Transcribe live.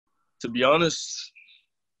To be honest,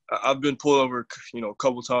 I've been pulled over, a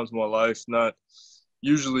couple times in my life. Not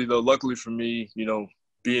usually, though. Luckily for me,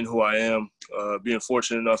 being who I am, being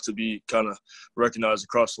fortunate enough to be kind of recognized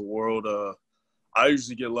across the world, I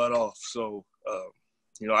usually get let off. So,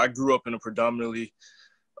 I grew up in a predominantly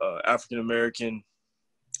African American,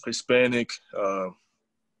 Hispanic,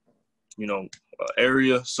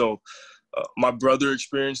 area. So my brother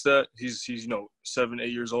experienced that. He's 7,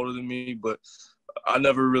 8 years older than me, but I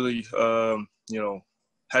never really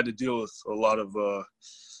had to deal with a lot of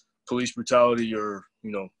police brutality or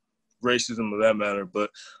racism of that matter. But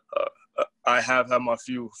I have had my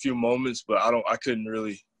few moments, but I couldn't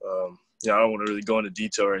really I don't want to really go into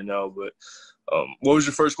detail right now. But what was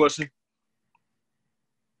your first question?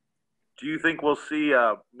 Do you think we'll see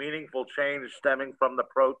a meaningful change stemming from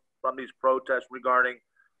these protests regarding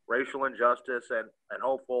racial injustice and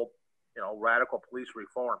hopeful, radical police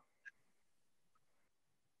reform?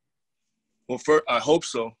 Well, I hope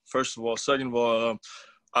so, first of all. Second of all,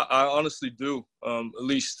 I honestly do. At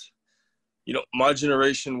least, my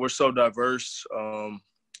generation, we're so diverse,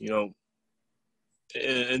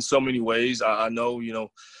 in so many ways. I know,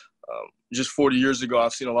 just 40 years ago,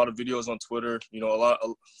 I've seen a lot of videos on Twitter,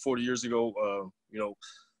 40 years ago,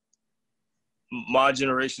 my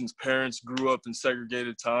generation's parents grew up in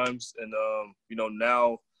segregated times. And,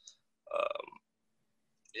 now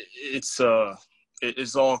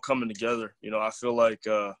it's all coming together. I feel like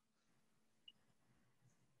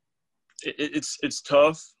it's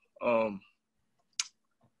tough,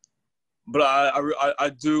 but I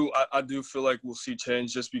do feel like we'll see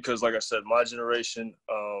change just because, like I said, my generation,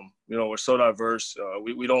 we're so diverse.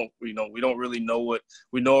 We don't really know what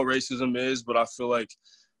racism is, but I feel like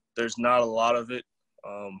there's not a lot of it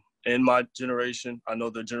in my generation. I know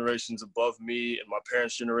the generations above me and my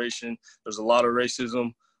parents' generation, there's a lot of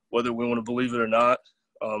racism, whether we want to believe it or not.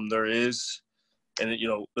 There is. And,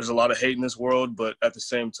 there's a lot of hate in this world, but at the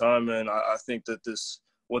same time, man, I think that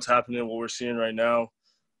what's happening, what we're seeing right now,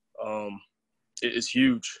 is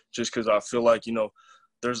huge just because I feel like,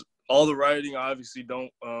 there's all the rioting. I obviously I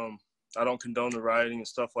don't condone the rioting and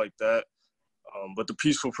stuff like that. But the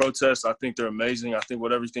peaceful protests, I think they're amazing. I think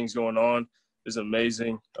what everything's going on is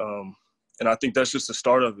amazing. And I think that's just the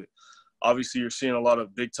start of it. Obviously, you're seeing a lot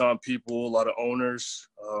of big-time people, a lot of owners,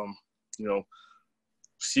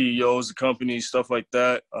 CEOs of companies, stuff like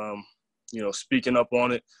that, speaking up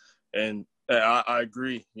on it. And I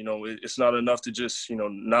agree. It's not enough to just,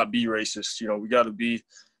 not be racist. We got to be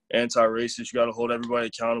anti-racist. You got to hold everybody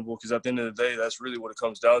accountable because at the end of the day, that's really what it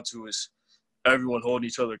comes down to is everyone holding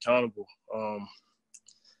each other accountable.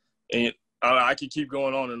 And I could keep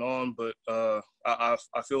going on and on, but I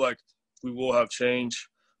feel like we will have change.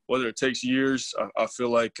 Whether it takes years, I feel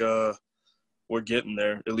like we're getting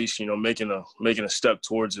there, at least, making a step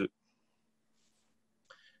towards it.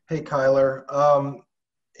 Hey, Kyler.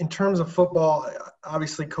 In terms of football,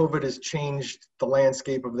 obviously COVID has changed the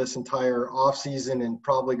landscape of this entire offseason and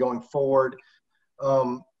probably going forward.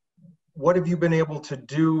 What have you been able to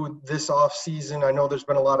do this offseason? I know there's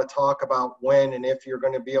been a lot of talk about when and if you're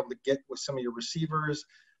going to be able to get with some of your receivers.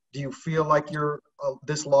 Do you feel like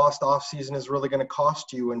this lost offseason is really going to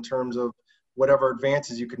cost you in terms of whatever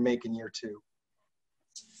advances you could make in year two?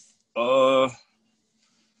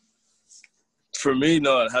 For me,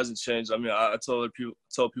 no, it hasn't changed. I mean, I tell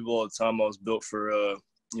people all the time I was built for,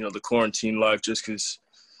 the quarantine life just because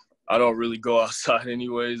I don't really go outside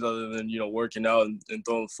anyways other than, working out and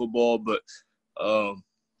throwing football. But,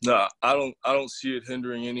 no, I don't see it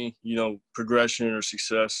hindering any, progression or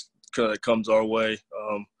success that comes our way.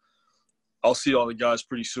 I'll see all the guys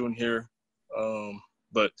pretty soon here.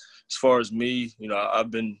 But as far as me, I've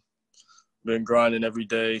been grinding every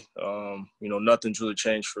day. Nothing's really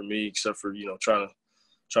changed for me except for, trying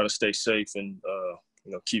to stay safe and,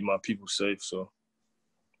 keep my people safe. So.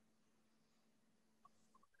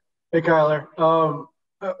 Hey, Kyler.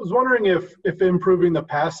 I was wondering if improving the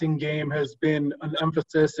passing game has been an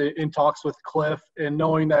emphasis in talks with Cliff, and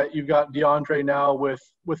knowing that you've got DeAndre now with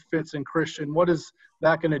Fitz and Christian, what is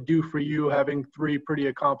that going to do for you having three pretty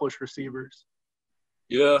accomplished receivers?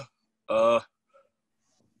 Yeah. I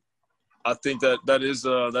think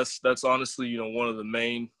that's honestly, one of the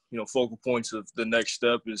main, focal points of the next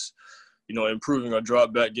step is, improving our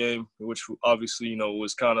drop back game, which obviously,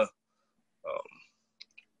 was kind of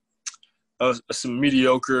some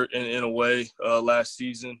mediocre in a way last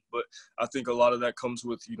season. But I think a lot of that comes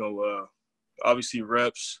with, obviously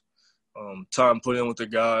reps, time put in with the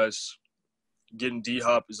guys. Getting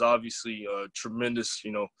D-Hop is obviously a tremendous,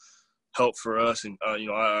 help for us. And,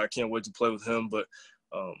 I can't wait to play with him. But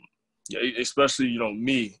yeah, especially,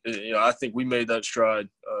 me. I think we made that stride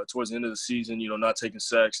towards the end of the season, not taking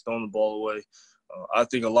sacks, throwing the ball away. I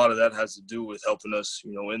think a lot of that has to do with helping us,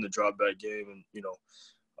 in the drop back game. And,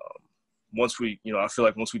 once we, I feel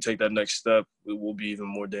like once we take that next step, it will be even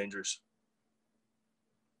more dangerous.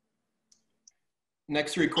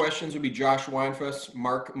 Next three questions will be Josh Weinfuss,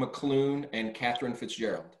 Mark McClune, and Catherine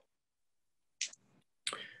Fitzgerald.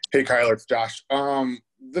 Hey, Kyler, it's Josh.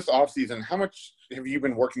 This offseason, how much have you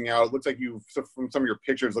been working out? It looks like from some of your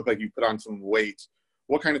pictures, look like you put on some weight.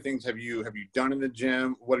 What kind of things have you done in the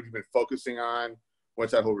gym? What have you been focusing on?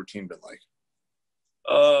 What's that whole routine been like?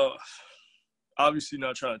 Obviously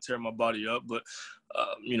not trying to tear my body up, but,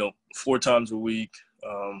 4 times a week,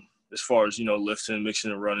 as far as, lifting,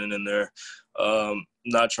 mixing and running in there.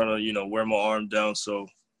 Not trying to, wear my arm down. So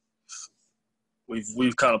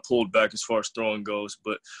we've kind of pulled back as far as throwing goes,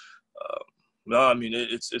 but no, I mean,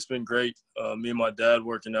 it's been great. Me and my dad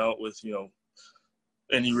working out with,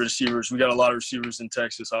 any receivers. We got a lot of receivers in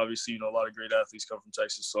Texas. Obviously, a lot of great athletes come from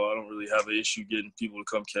Texas, so I don't really have an issue getting people to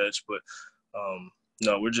come catch. But,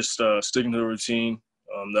 no, we're just sticking to the routine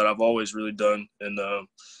that I've always really done. And,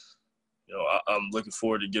 I'm looking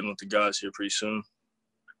forward to getting with the guys here pretty soon.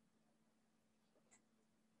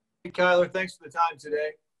 Hey, Kyler, thanks for the time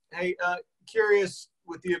today. Hey, curious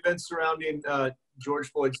with the events surrounding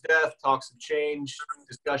George Floyd's death, talks have changed,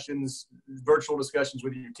 discussions, virtual discussions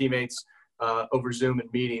with your teammates over Zoom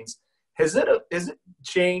and meetings. Has it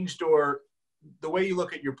changed, or the way you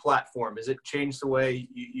look at your platform? Has it changed the way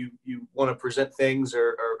you want to present things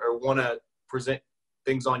or want to present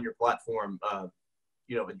things on your platform,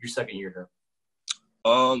 in your second year here?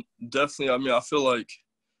 Definitely. I mean, I feel like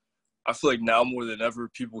now more than ever,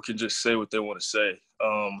 people can just say what they want to say.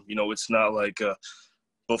 It's not like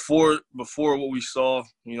before what we saw,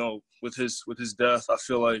 with his death. I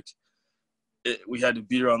feel like we had to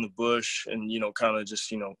beat around the bush and kind of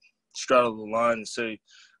just straddle the line and say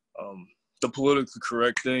the politically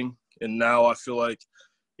correct thing. And now I feel like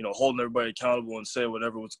holding everybody accountable and say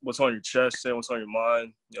what's on your chest, say what's on your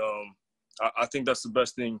mind. I think that's the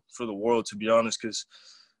best thing for the world, to be honest, because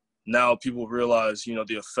now people realize,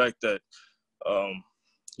 the effect that,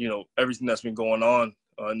 everything that's been going on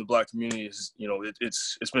in the Black community is,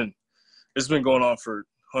 it's been going on for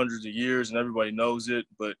hundreds of years and everybody knows it,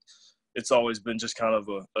 but it's always been just kind of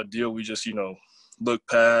a deal we just, look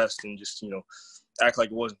past and just, act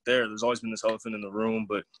like it wasn't there. There's always been this elephant in the room,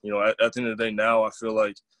 but, at the end of the day now, I feel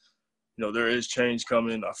like, there is change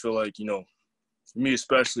coming. I feel like, me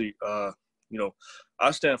especially, I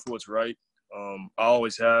stand for what's right. I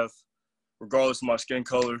always have, regardless of my skin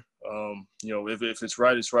color. If it's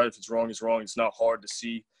right, it's right. If it's wrong, it's wrong. It's not hard to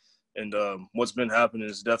see. And what's been happening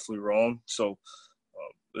is definitely wrong. So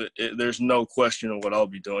there's no question of what I'll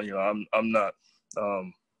be doing. I'm not,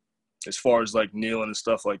 as far as like kneeling and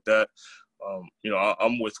stuff like that,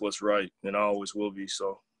 I'm with what's right, and I always will be.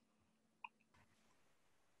 So.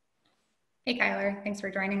 Hey, Kyler, thanks for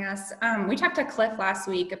joining us. We talked to Cliff last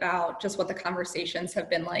week about just what the conversations have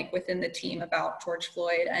been like within the team about George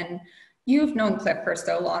Floyd, and you've known Cliff for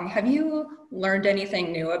so long. Have you learned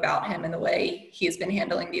anything new about him and the way he's been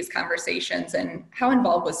handling these conversations, and how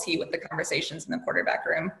involved was he with the conversations in the quarterback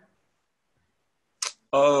room?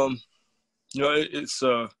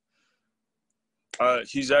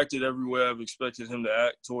 He's acted every way I've expected him to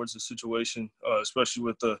act towards the situation, especially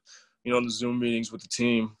with the Zoom meetings with the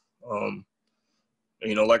team.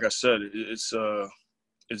 Like I said, it's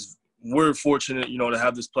we're fortunate, to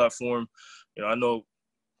have this platform. I know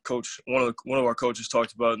one of our coaches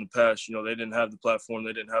talked about in the past, they didn't have the platform.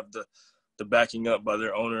 They didn't have the backing up by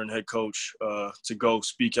their owner and head coach to go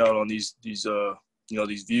speak out on these views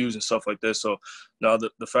and stuff like this. So now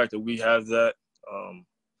the fact that we have that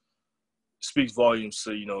speaks volumes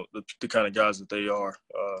to, the kind of guys that they are.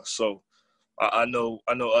 So I know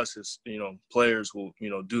us as, players will,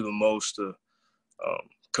 do the most to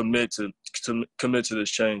commit to this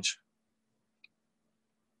change.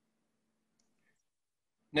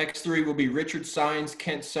 Next three will be Richard Sines,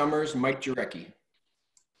 Kent Summers, Mike Jurecki.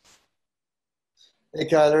 Hey,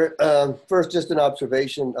 Kyler. First, just an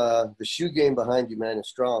observation. The shoe game behind you, man, is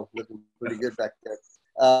strong. Looking pretty good back there.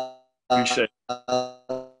 Appreciate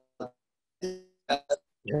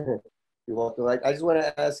You're welcome. I just want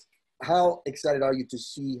to ask, how excited are you to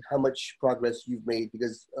see how much progress you've made?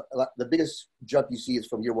 Because the biggest jump you see is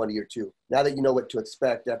from year 1 to year 2. Now that you know what to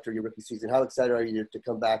expect after your rookie season, how excited are you to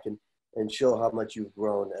come back and show how much you've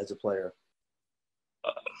grown as a player?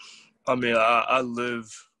 I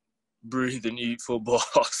live, breathe, and eat football.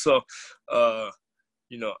 So,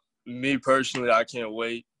 me personally, I can't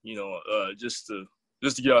wait, just to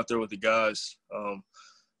get out there with the guys.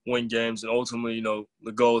 win games, and ultimately,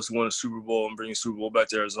 the goal is to win a Super Bowl and bring a Super Bowl back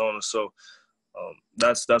to Arizona. So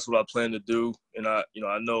that's what I plan to do, and I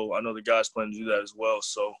know the guys plan to do that as well.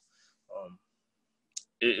 So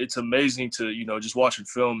it's amazing to just watching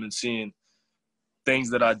film and seeing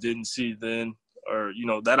things that I didn't see then, or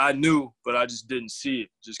that I knew but I just didn't see it,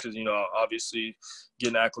 just because obviously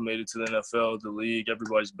getting acclimated to the NFL, the league,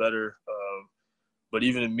 everybody's better. But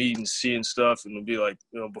even in meetings, seeing stuff, and it'll be like,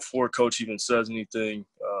 before coach even says anything,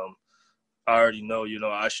 I already know,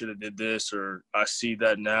 I should have did this, or I see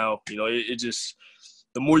that now. It just,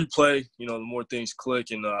 the more you play, the more things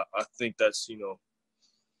click, and I think that's,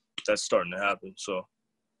 that's starting to happen. So.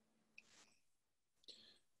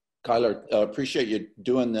 Kyler, appreciate you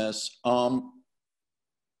doing this.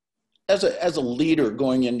 As a leader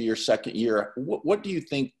going into your second year, what do you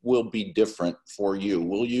think will be different for you?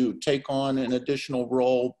 Will you take on an additional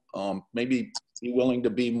role? Maybe be willing to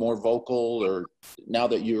be more vocal, or now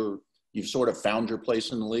that you've sort of found your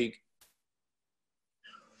place in the league?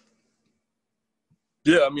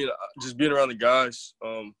 Yeah, I mean, just being around the guys,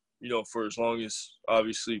 for as long as,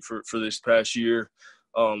 obviously, for this past year,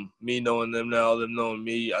 me knowing them now, them knowing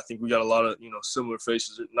me, I think we got a lot of, similar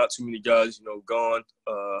faces, not too many guys, gone.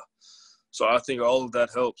 So I think all of that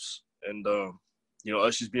helps. And,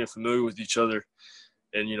 us just being familiar with each other,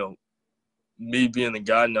 and, me being the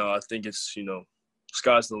guy now, I think it's,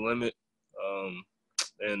 sky's the limit.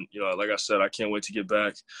 And, like I said, I can't wait to get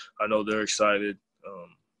back. I know they're excited.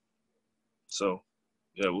 So,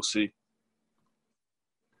 yeah, we'll see.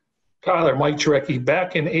 Kyler, Mike Jarecki,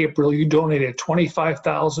 back in April, you donated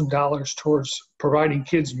 $25,000 towards providing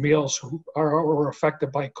kids meals who were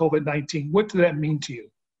affected by COVID-19. What did that mean to you?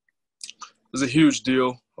 It was a huge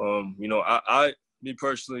deal. Me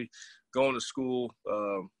personally, going to school,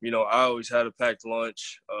 I always had a packed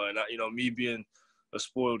lunch. And, me being a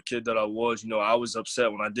spoiled kid that I was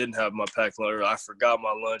upset when I didn't have my packed lunch, or I forgot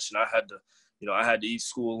my lunch, and I had to eat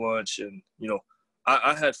school lunch. And,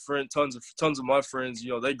 I had tons of my friends,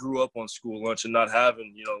 they grew up on school lunch and not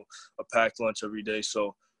having, a packed lunch every day.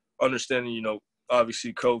 So understanding,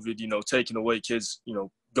 obviously COVID, taking away kids,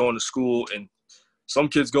 going to school, and some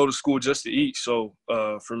kids go to school just to eat. So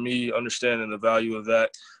for me, understanding the value of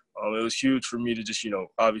that, it was huge for me to just,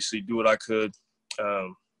 obviously do what I could.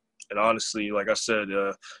 And honestly, like I said,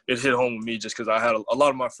 it hit home with me just because I had a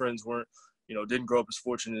lot of my friends didn't grow up as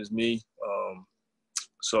fortunate as me.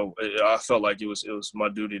 So I felt like it was my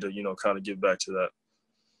duty to, kind of give back to that.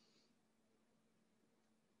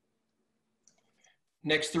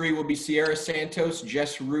 Next three will be Sierra Santos,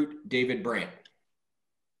 Jess Root, David Brandt.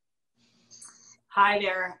 Hi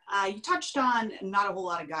there. You touched on not a whole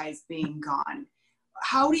lot of guys being gone.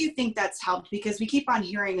 How do you think that's helped? Because we keep on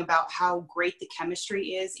hearing about how great the chemistry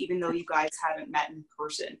is, even though you guys haven't met in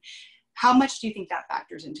person. How much do you think that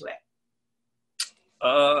factors into it?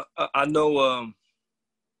 I know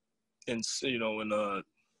in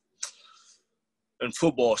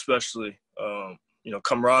football especially,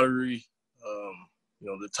 camaraderie,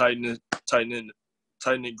 the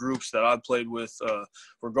tight-knit groups that I played with,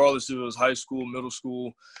 regardless if it was high school, middle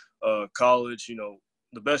school, college,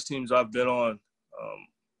 the best teams I've been on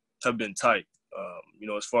have been tight.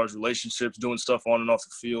 As far as relationships, doing stuff on and off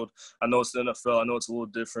the field. I know it's the NFL. I know it's a little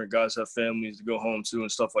different. Guys have families to go home to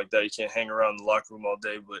and stuff like that. You can't hang around in the locker room all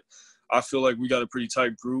day. But I feel like we got a pretty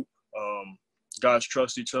tight group. Guys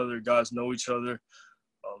trust each other. Guys know each other.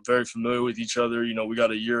 Very familiar with each other. We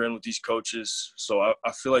got a year in with these coaches. So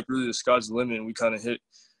I feel like really the sky's the limit. And we kind of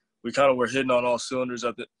were hitting on all cylinders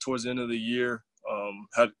towards the end of the year.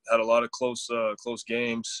 Had a lot of close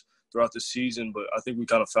games throughout the season, but I think we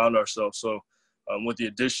kind of found ourselves. So with the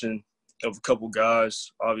addition of a couple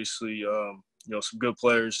guys, obviously, some good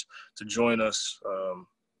players to join us,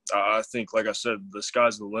 I think, like I said, the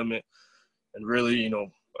sky's the limit. And really,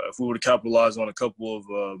 if we would have capitalized on a couple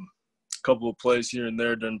of plays here and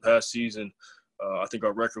there during the past season, I think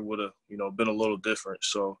our record would have, been a little different.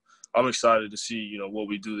 So I'm excited to see, what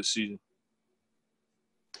we do this season.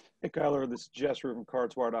 Hey, Kyler, this is Jess Root from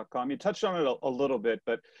CardsWire.com. You touched on it a little bit,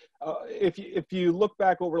 but if you look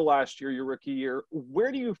back over last year, your rookie year,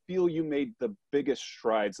 where do you feel you made the biggest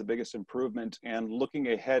strides, the biggest improvement? And looking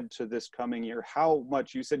ahead to this coming year, how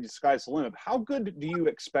much, you said the sky's the limit, how good do you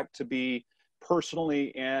expect to be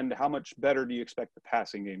personally, and how much better do you expect the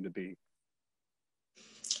passing game to be?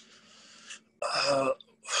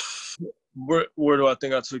 Where do I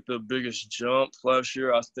think I took the biggest jump last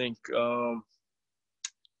year? I think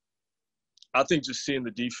just seeing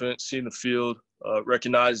the defense, seeing the field,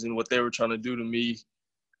 recognizing what they were trying to do to me,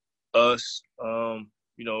 us.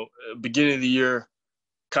 Beginning of the year,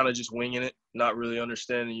 kind of just winging it. not really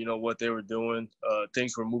understanding, what they were doing.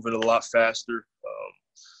 Things were moving a lot faster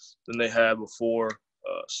than they had before.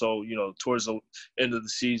 So, towards the end of the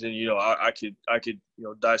season, I could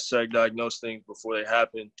dissect, diagnose things before they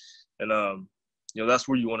happen. And, that's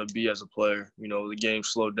where you want to be as a player. The game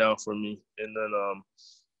slowed down for me. And then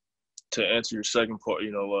to answer your second part,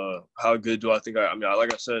 how good do I think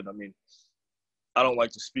like I said, I don't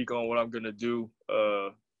like to speak on what I'm going to do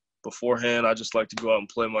beforehand. I just like to go out and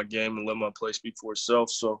play my game and let my play speak for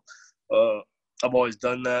itself. So I've always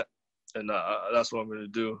done that, and that's what I'm going to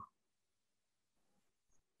do.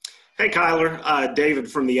 Hey, Kyler,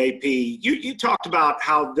 David from the AP. You talked about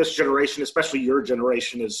how this generation, especially your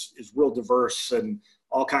generation, is real diverse and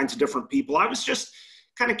all kinds of different people. I was just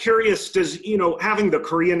kind of curious, does, having the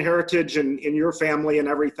Korean heritage in your family and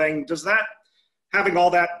everything, does that, having all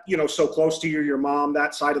that, so close to you, your mom,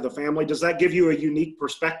 that side of the family, does that give you a unique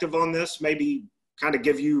perspective on this? Maybe kind of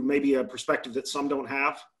give you maybe a perspective that some don't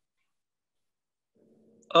have?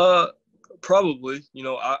 Probably.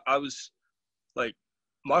 I was like,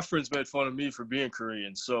 my friends made fun of me for being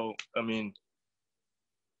Korean. So,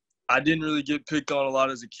 I didn't really get picked on a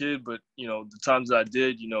lot as a kid, but, the times that I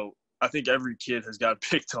did, I think every kid has got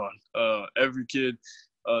picked on. Every kid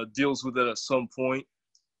deals with it at some point.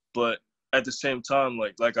 But at the same time,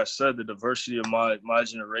 like I said, the diversity of my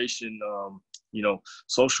generation,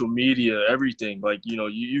 social media, everything,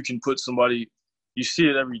 you can put somebody, you see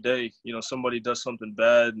it every day, somebody does something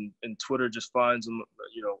bad and Twitter just finds them,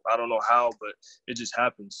 I don't know how, but it just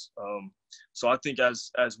happens. So I think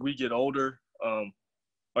as we get older,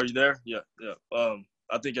 are you there? Yeah.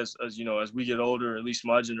 I think as we get older, at least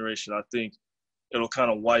my generation, I think it'll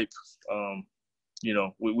kind of wipe,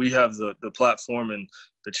 we have the platform and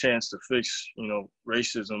the chance to fix,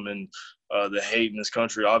 racism and the hate in this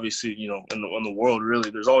country. Obviously, in the world, really,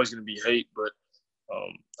 there's always going to be hate, but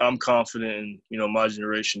I'm confident in, my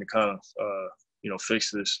generation to kind of,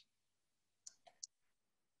 fix this.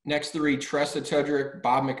 Next three, Tressa Tedrick,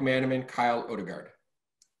 Bob McManaman, Kyle Odegaard.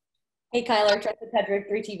 Hey, Kyler, Tressa Tedrick,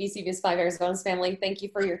 3TV, CBS 5 Arizona's family. Thank you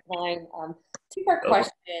for your time. Two-part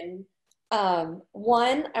question.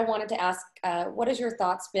 One, I wanted to ask, what has your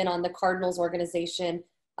thoughts been on the Cardinals organization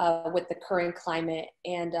with the current climate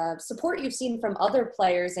and support you've seen from other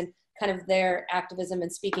players and kind of their activism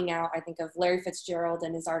and speaking out? I think of Larry Fitzgerald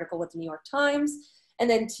and his article with the New York Times. And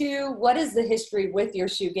then two, what is the history with your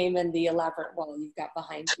shoe game and the elaborate wall you've got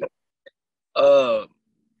behind you?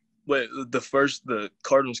 Wait, the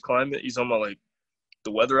Cardinals climate, you talking about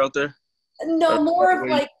the weather out there? No, more of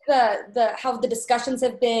the how the discussions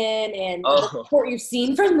have been and the support you've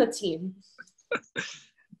seen from the team.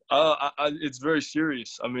 It's very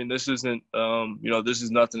serious. This isn't, this is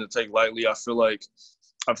nothing to take lightly. I feel like,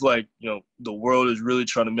 the world is really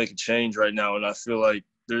trying to make a change right now. And I feel like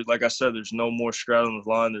like I said, there's no more straddling the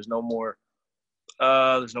line. There's no more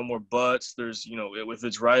buts. There's, if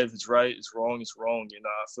it's right, it's right. It's wrong, it's wrong.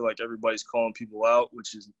 I feel like everybody's calling people out,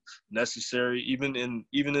 which is necessary. Even in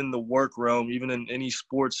the work realm, even in any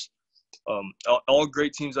sports, all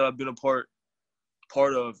great teams that I've been a part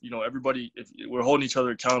of, everybody, if we're holding each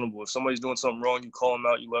other accountable. If somebody's doing something wrong, you call them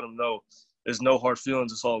out, you let them know. There's no hard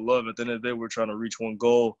feelings. It's all love. At the end of the day, we're trying to reach one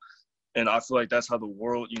goal. And I feel like that's how the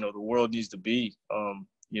world needs to be. All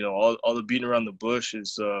the beating around the bush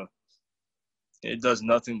is, it does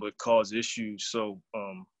nothing but cause issues. So,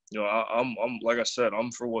 I'm like I said,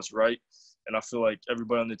 I'm for what's right. And I feel like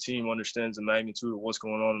everybody on the team understands the magnitude of what's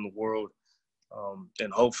going on in the world.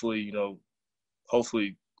 And hopefully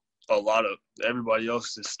a lot of everybody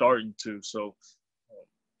else is starting to. So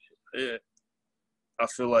I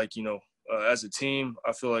feel like, as a team,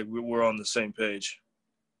 I feel like we're on the same page.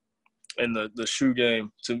 And the shoe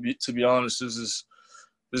game, to be honest, this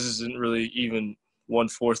isn't really even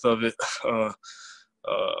 1/4 of it.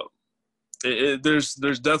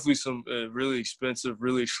 There's definitely some really expensive,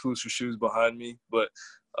 really exclusive shoes behind me, but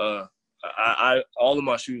all of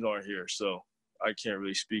my shoes aren't here, so I can't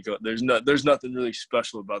really speak up. There's nothing really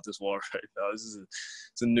special about this wall right now. It's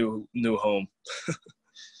a new home.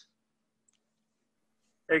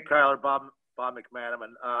 Hey, Kyler, Bob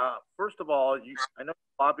McManaman. First of all, I know you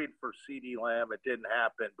lobbied for CeeDee Lamb. It didn't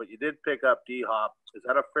happen, but you did pick up D-Hop. Is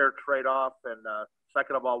that a fair trade-off? And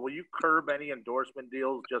second of all, will you curb any endorsement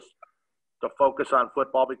deals just to focus on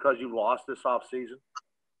football because you lost this offseason?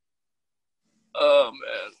 Oh,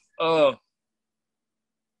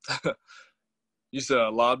 man. You said I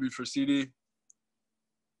lobbied for CD?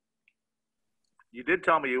 You did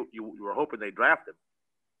tell me you were hoping they draft him.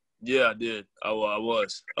 Yeah, I did. I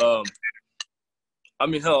was. Hell,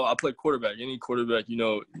 I play quarterback. Any quarterback,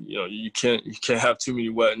 you can't have too many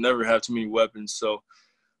weapons. Never have too many weapons. So,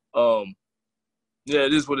 Yeah,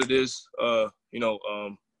 it is what it is. I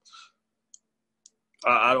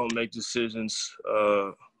don't make decisions.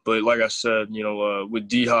 But like I said, with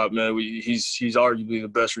D-Hop, man, he's arguably the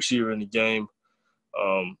best receiver in the game.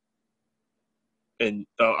 And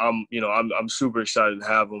I'm super excited to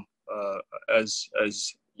have him. As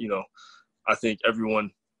I think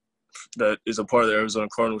everyone that is a part of the Arizona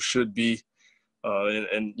Cardinals should be. Like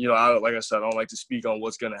I said, I don't like to speak on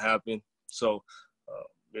what's going to happen. So,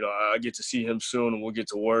 I get to see him soon, and we'll get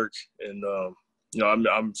to work. And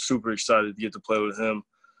I'm super excited to get to play with him,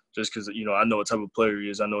 just because I know what type of player he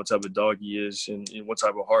is, I know what type of dog he is, and what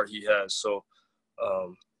type of heart he has. So,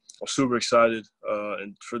 I'm super excited.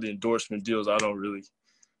 And for the endorsement deals, I don't really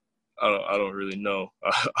know.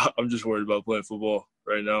 I'm just worried about playing football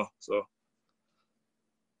right now. So.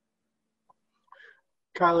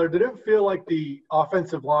 Kyler, did it feel like the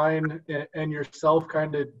offensive line and yourself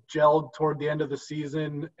kind of gelled toward the end of the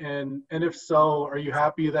season? And if so, are you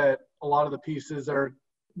happy that a lot of the pieces are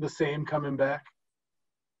the same coming back?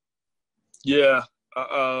 Yeah,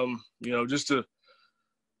 just to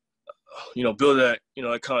build that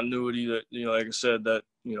that continuity that like I said, that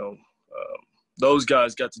those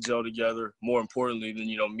guys got to gel together. More importantly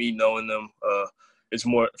than me knowing them. It's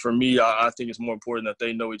more for me. I think it's more important that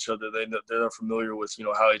they know each other. They're familiar with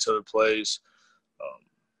how each other plays.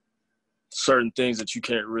 Certain things that you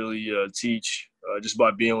can't really teach just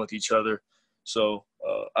by being with each other. So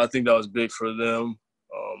I think that was big for them.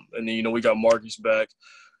 And then we got Marcus back,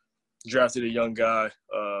 drafted a young guy.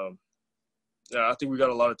 Yeah, I think we got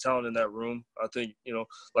a lot of talent in that room. I think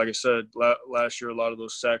like I said last year, a lot of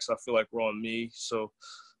those sacks I feel like were on me. So.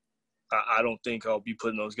 I don't think I'll be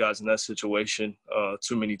putting those guys in that situation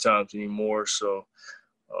too many times anymore. So,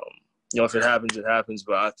 if it happens, it happens.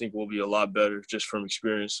 But I think we'll be a lot better just from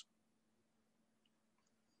experience.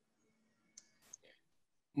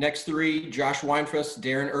 Next three, Josh Weinfuss,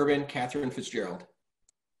 Darren Urban, Catherine Fitzgerald.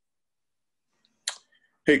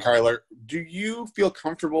 Hey, Kyler, do you feel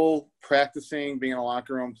comfortable practicing, being in a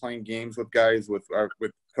locker room, playing games with guys with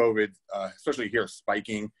COVID, especially here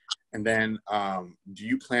spiking? And then do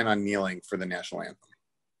you plan on kneeling for the national anthem?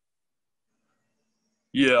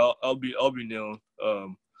 Yeah, I'll be kneeling.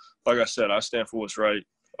 Like I said, I stand for what's right.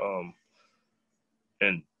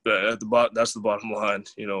 And at the bottom, that's the bottom line.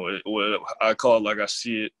 I call it like I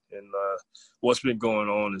see it, and what's been going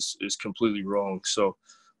on is completely wrong. So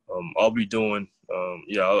I'll be doing.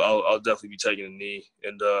 I'll definitely be taking a knee.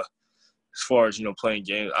 And as far as playing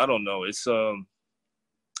games, I don't know. It's a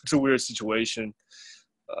weird situation.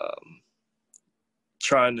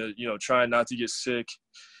 Trying not to get sick,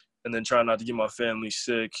 and then trying not to get my family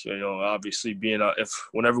sick. Obviously being out,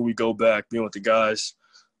 whenever we go back, being with the guys,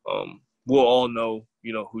 we'll all know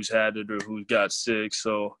who's had it or who got sick.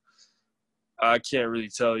 So I can't really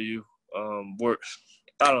tell you.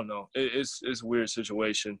 I don't know. It's a weird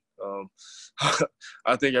situation.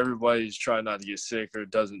 I think everybody's trying not to get sick or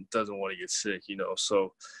doesn't want to get sick.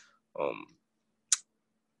 So.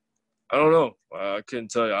 I don't know. I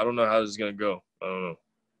couldn't tell you. I don't know how this is going to go. I don't know.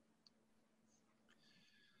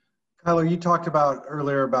 Kyler, you talked about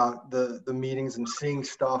earlier about the meetings and seeing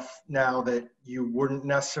stuff now that you weren't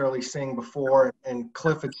necessarily seeing before. And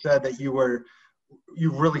Cliff had said that you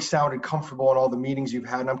really sounded comfortable in all the meetings you've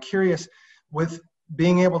had. And I'm curious, with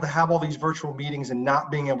being able to have all these virtual meetings and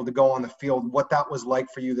not being able to go on the field, what that was like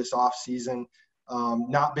for you this off season,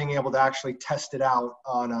 not being able to actually test it out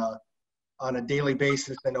on a daily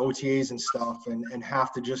basis and OTAs and stuff, and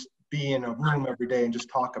have to just be in a room every day and just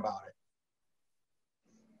talk about it.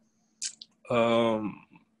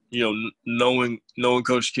 Knowing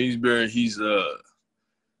Coach Kingsbury, he's a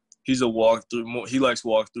walkthrough. He likes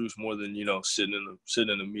walkthroughs more than sitting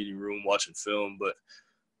in a meeting room watching film. But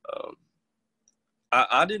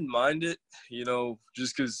I didn't mind it,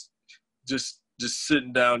 just because just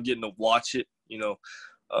sitting down, getting to watch it,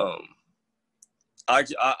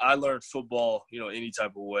 I learned football, any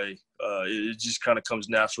type of way. It just kind of comes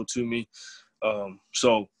natural to me.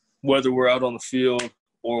 So whether we're out on the field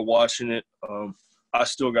or watching it, I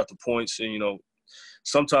still got the points. And,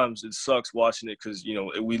 sometimes it sucks watching it because,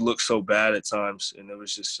 we look so bad at times. And it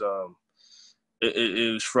was just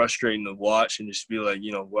it was frustrating to watch and just be like,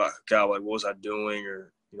 God, like, what was I doing?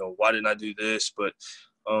 Or, why didn't I do this? But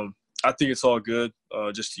I think it's all good.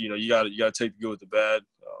 Just, you got to take the good with the bad.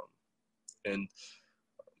 And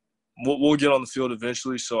we'll get on the field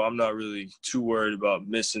eventually, so I'm not really too worried about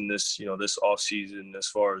missing this, this off season as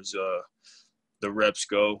far as the reps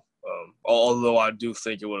go. Although I do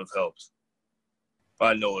think it would have helped.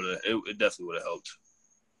 I know it definitely would have helped.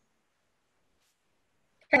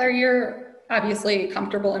 Kyler, you're obviously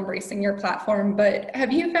comfortable embracing your platform, but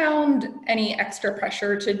have you found any extra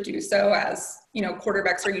pressure to do so as, you know,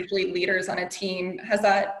 quarterbacks are usually leaders on a team? Has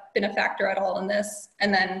that been a factor at all in this?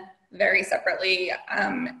 And then very separately,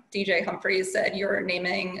 DJ Humphries said you're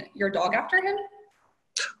naming your dog after him?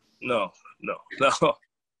 No.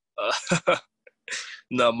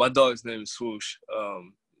 No, my dog's name is Swoosh.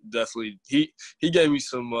 Definitely, he gave me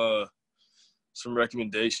some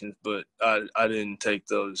recommendations, but I didn't take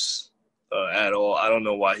those at all. I don't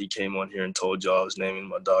know why he came on here and told y'all I was naming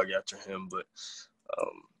my dog after him, but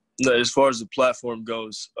no, as far as the platform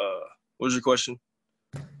goes, what was your question?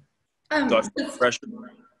 Do I feel pressure?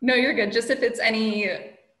 No, you're good. Just if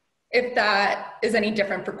that is any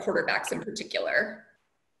different for quarterbacks in particular.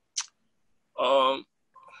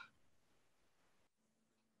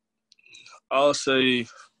 I'll say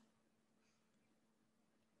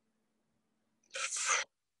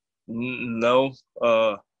no.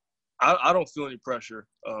 I don't feel any pressure.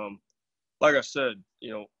 Like I said,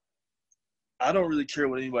 you know, I don't really care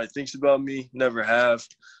what anybody thinks about me. Never have.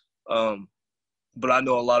 But I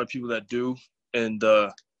know a lot of people that do. And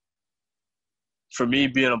for me,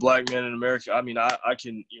 being a black man in America, I mean, I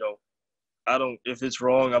can, you know, if it's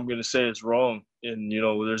wrong, I'm going to say it's wrong. And, you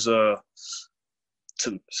know,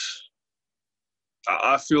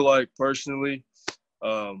 I feel like personally,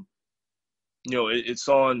 you know, it's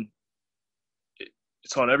on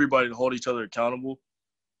everybody to hold each other accountable,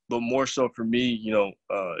 but more so for me, you know,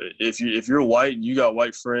 if you're white and you got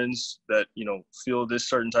white friends that, you know, feel this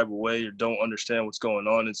certain type of way or don't understand what's going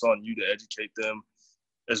on, it's on you to educate them,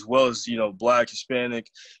 as well as, you know, Black, Hispanic,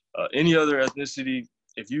 any other ethnicity.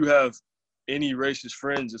 If you have any racist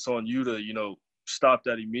friends, it's on you to, you know, stop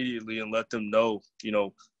that immediately and let them know, you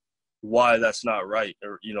know, why that's not right,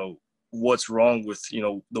 or, you know, what's wrong with, you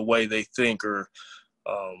know, the way they think, or,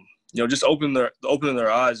 you know, just opening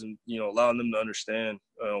their eyes and, you know, allowing them to understand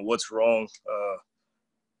what's wrong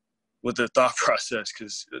with their thought process.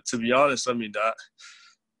 Because to be honest, I mean,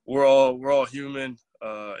 we're all human,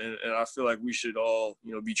 and I feel like we should all,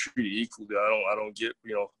 you know, be treated equally. I don't get,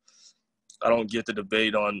 you know, I don't get the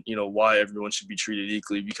debate on, you know, why everyone should be treated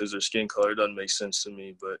equally because their skin color. It doesn't make sense to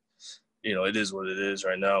me, but, you know, it is what it is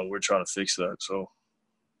right now. We're trying to fix that. So.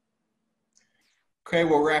 Okay,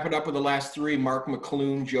 we'll wrap it up with the last three: Mark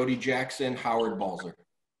McClune, Jody Jackson, Howard Balzer.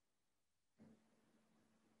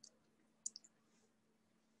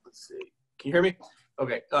 Let's see. Can you hear me?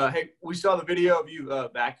 Okay. Hey, we saw the video of you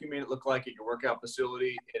vacuuming, it looked like, at your workout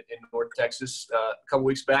facility in North Texas a couple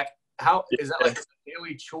weeks back. How is that, like a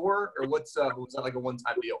daily chore, or was that like a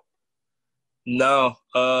one-time deal? No.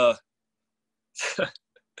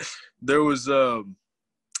 There was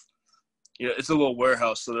it's a little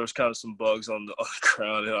warehouse, so there was kind of some bugs on the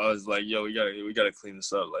ground, and I was like, yo, we gotta clean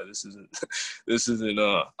this up. Like, this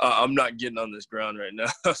isn't I'm not getting on this ground right now.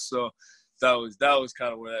 So that was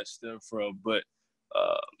kind of where that stemmed from. But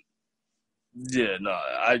yeah, no,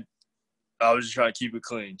 I was just trying to keep it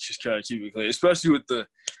clean, especially with the,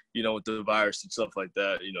 you know, with the virus and stuff like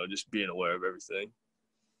that, you know, just being aware of everything.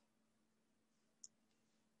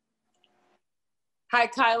 Hi,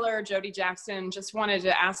 Kyler, Jody Jackson. Just wanted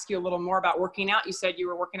to ask you a little more about working out. You said you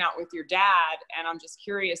were working out with your dad, and I'm just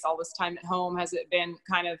curious, all this time at home, has it been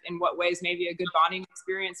kind of, in what ways, maybe a good bonding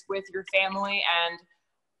experience with your family? And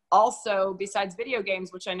also, besides video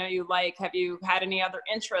games, which I know you like, have you had any other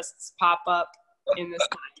interests pop up in this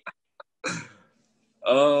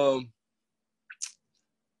time?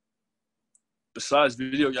 Besides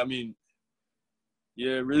video, I mean,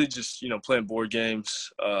 yeah, really just, you know, playing board games,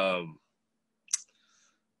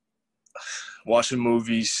 watching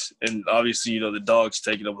movies, and obviously, you know, the dog's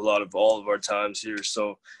taking up a lot of all of our times here.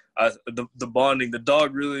 So the bonding, the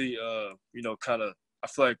dog really, you know, kind of, I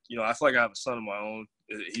feel like I have a son of my own.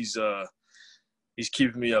 He's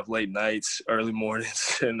keeping me up late nights, early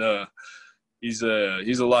mornings, and he's a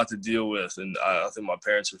lot to deal with, and I think my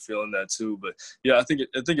parents are feeling that too. But yeah, I think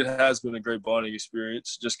it has been a great bonding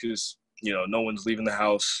experience, just because, you know, no one's leaving the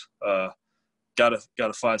house.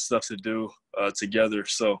 Gotta find stuff to do together.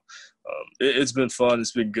 So it's been fun.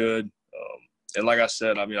 It's been good. And like I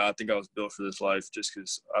said, I mean, I think I was built for this life, just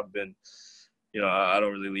because I've been, you know, I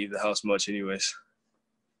don't really leave the house much anyways.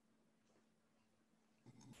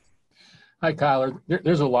 Hi, Kyler.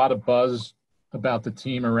 There's a lot of buzz about the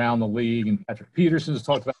team around the league, and Patrick Peterson's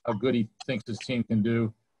talked about how good he thinks his team can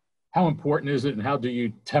do. How important is it, and how do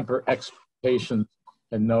you temper expectations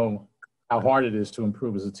and know how hard it is to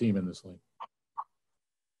improve as a team in this league?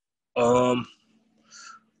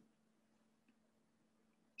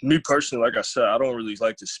 Me personally, like I said, I don't really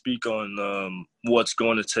like to speak on what's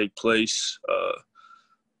going to take place.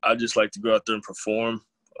 I just like to go out there and perform.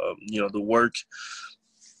 The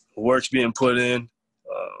work's being put in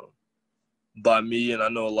by me, and I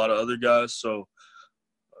know a lot of other guys. So,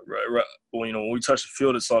 when we touch the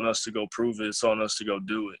field, it's on us to go prove it. It's on us to go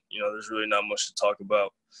do it. There's really not much to talk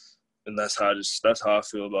about, and that's how I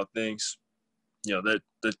feel about things.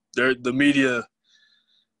 The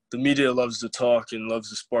media loves to talk and loves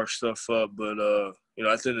to spark stuff up, but at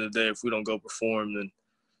the end of the day, if we don't go perform, then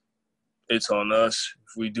it's on us.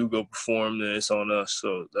 If we do go perform, then it's on us.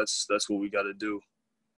 So that's what we got to do.